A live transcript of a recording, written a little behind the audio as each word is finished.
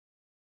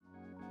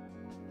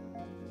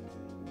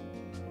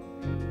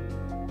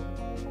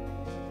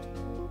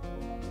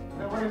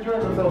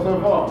enjoying themselves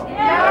so far?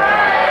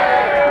 Yeah!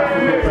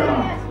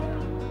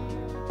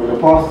 For the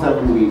past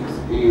 7 weeks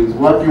is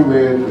working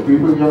with a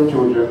group of young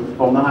children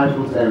from the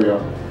Highfields area,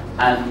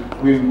 and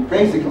we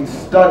basically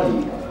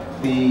studied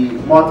the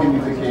Martin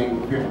Luther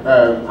King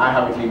I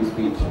Have a Dream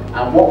speech.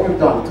 And what we've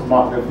done to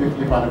mark the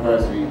 50th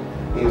anniversary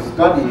is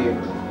study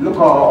it, look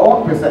at our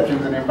own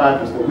perceptions and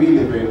environments that we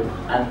live in,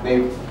 and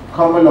they've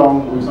come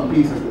along with some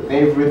pieces that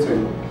they've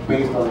written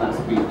based on that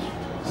speech.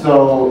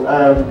 So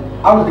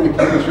I was going to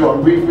keep it short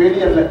and brief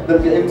really and let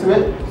them get into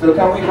it. So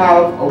can we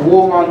have a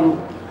warm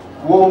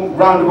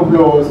round of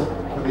applause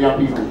for the young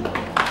people.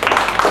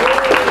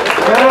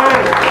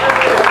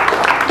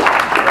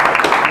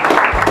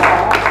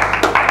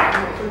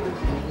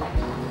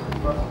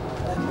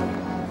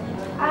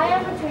 I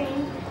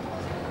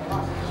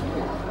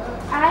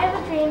have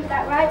a dream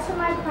that right to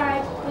my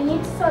pride, we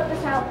need to sort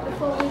this out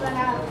before we run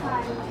out of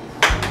time.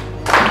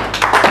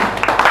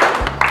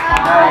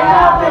 I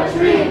have a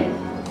dream.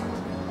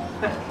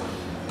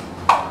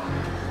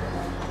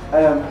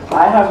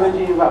 I have a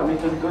dream that we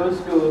can go to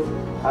school,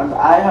 and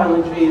I have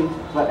a dream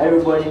that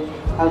everybody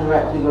has a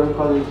right to go to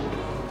college.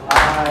 I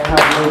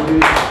have a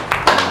dream.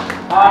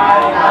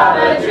 I have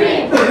a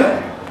dream.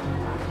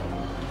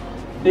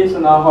 This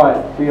in our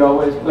heart, we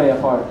always play a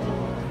part.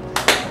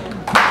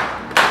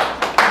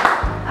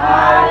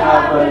 I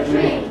have a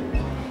dream.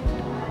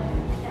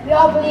 We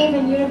all believe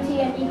in unity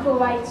and equal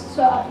rights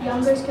so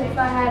youngers can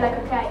fly high like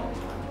a kite.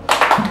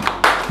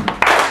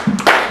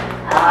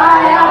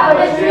 I have a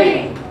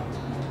dream.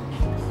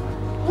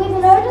 With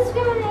no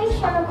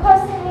discrimination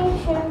across the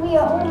nation, we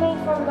are all made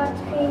from God's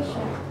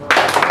creation.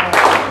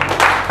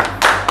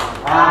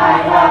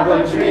 I have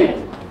a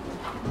dream.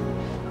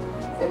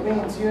 It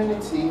means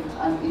unity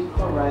and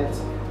equal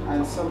rights,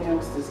 and some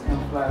youngsters can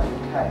fly like a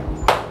kite.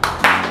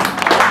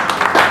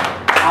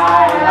 I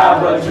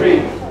have a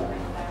dream.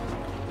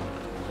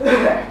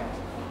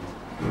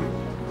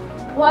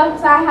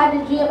 Once I had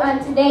a dream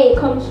and today it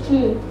comes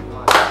true.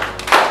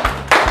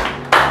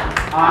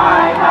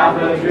 I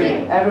have a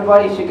dream.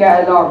 Everybody should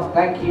get along.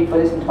 Thank you for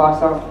listening to our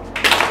song.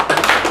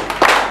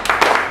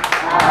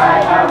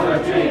 I have a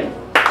dream.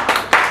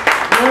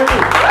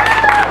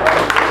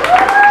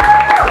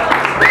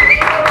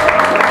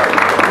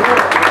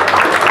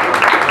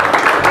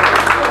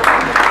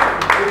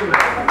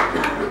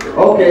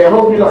 Okay, I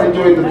hope you lot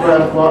enjoyed the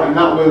first part, and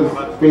that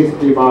was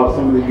basically about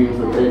some of the dreams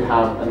that they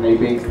have, and they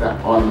based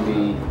that on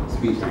the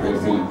speech that they've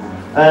seen.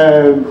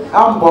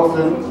 I'm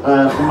Boston,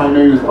 from my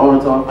name is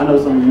Orator. I know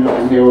some of you lot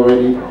in here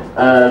already.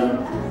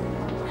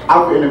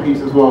 I've written a piece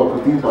as well,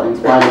 because these lot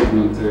inspired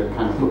me to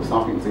kind of put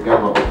something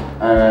together.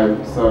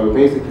 So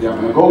basically I'm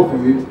going to go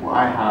through what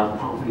I have.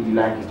 Hopefully you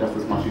like it just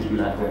as much as you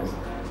like this.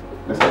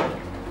 Let's go.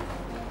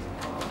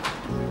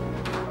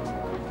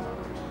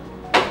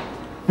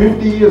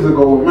 50 years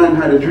ago, a man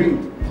had a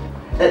dream,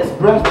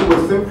 expressed through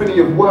a symphony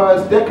of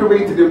words,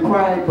 decorated in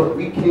pride, but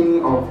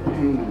reeking of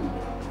pain.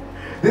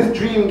 This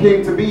dream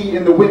came to be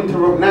in the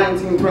winter of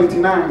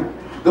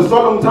 1929. The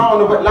solemn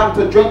town of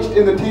Atlanta, drenched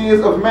in the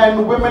tears of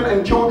men, women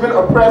and children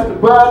oppressed,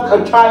 birthed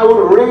a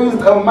child,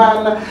 raised a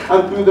man,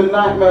 and through the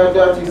nightmare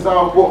dirty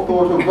South, what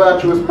thought a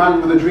virtuous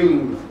man with a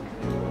dream?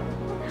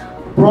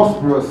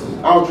 Prosperous,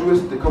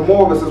 altruistic,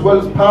 amorous, as well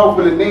as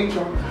powerful in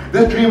nature.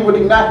 This dream would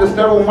ignite the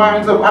sterile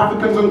minds of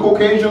Africans and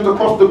Caucasians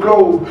across the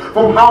globe,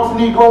 from house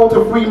Negro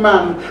to free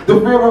man. The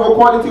fear of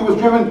equality was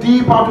driven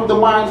deep out of the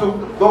minds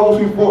of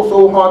those who fought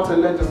so hard to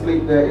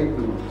legislate their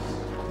ignorance.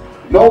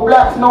 No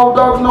blacks, no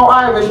dogs, no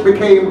Irish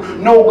became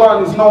no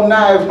guns, no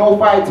knives, no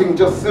fighting,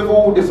 just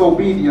civil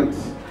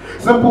disobedience.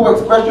 Simple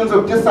expressions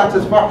of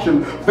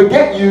dissatisfaction.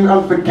 Forget you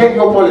and forget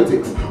your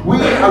politics. We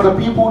as a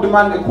people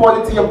demand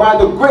equality, and by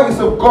the grace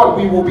of God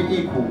we will be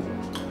equal,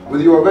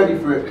 whether you are ready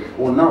for it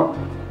or not.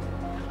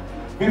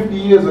 50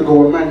 years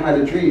ago, a man had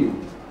a dream.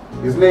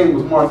 His name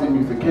was Martin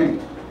Luther King.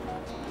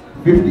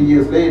 50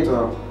 years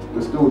later,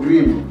 we're still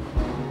dreaming.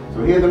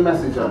 So here's the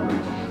message I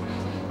bring.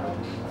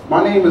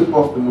 My name is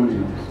Boston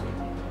Williams.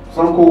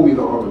 Some call me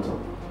the Orator.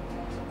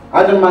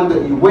 I demand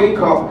that you wake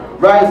up,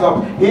 rise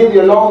up, hear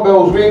the alarm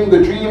bells ring.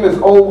 The dream is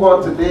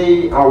over.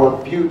 Today, our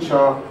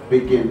future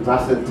begins.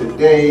 I said,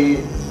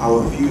 today,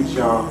 our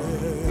future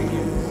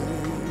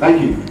begins.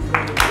 Thank you.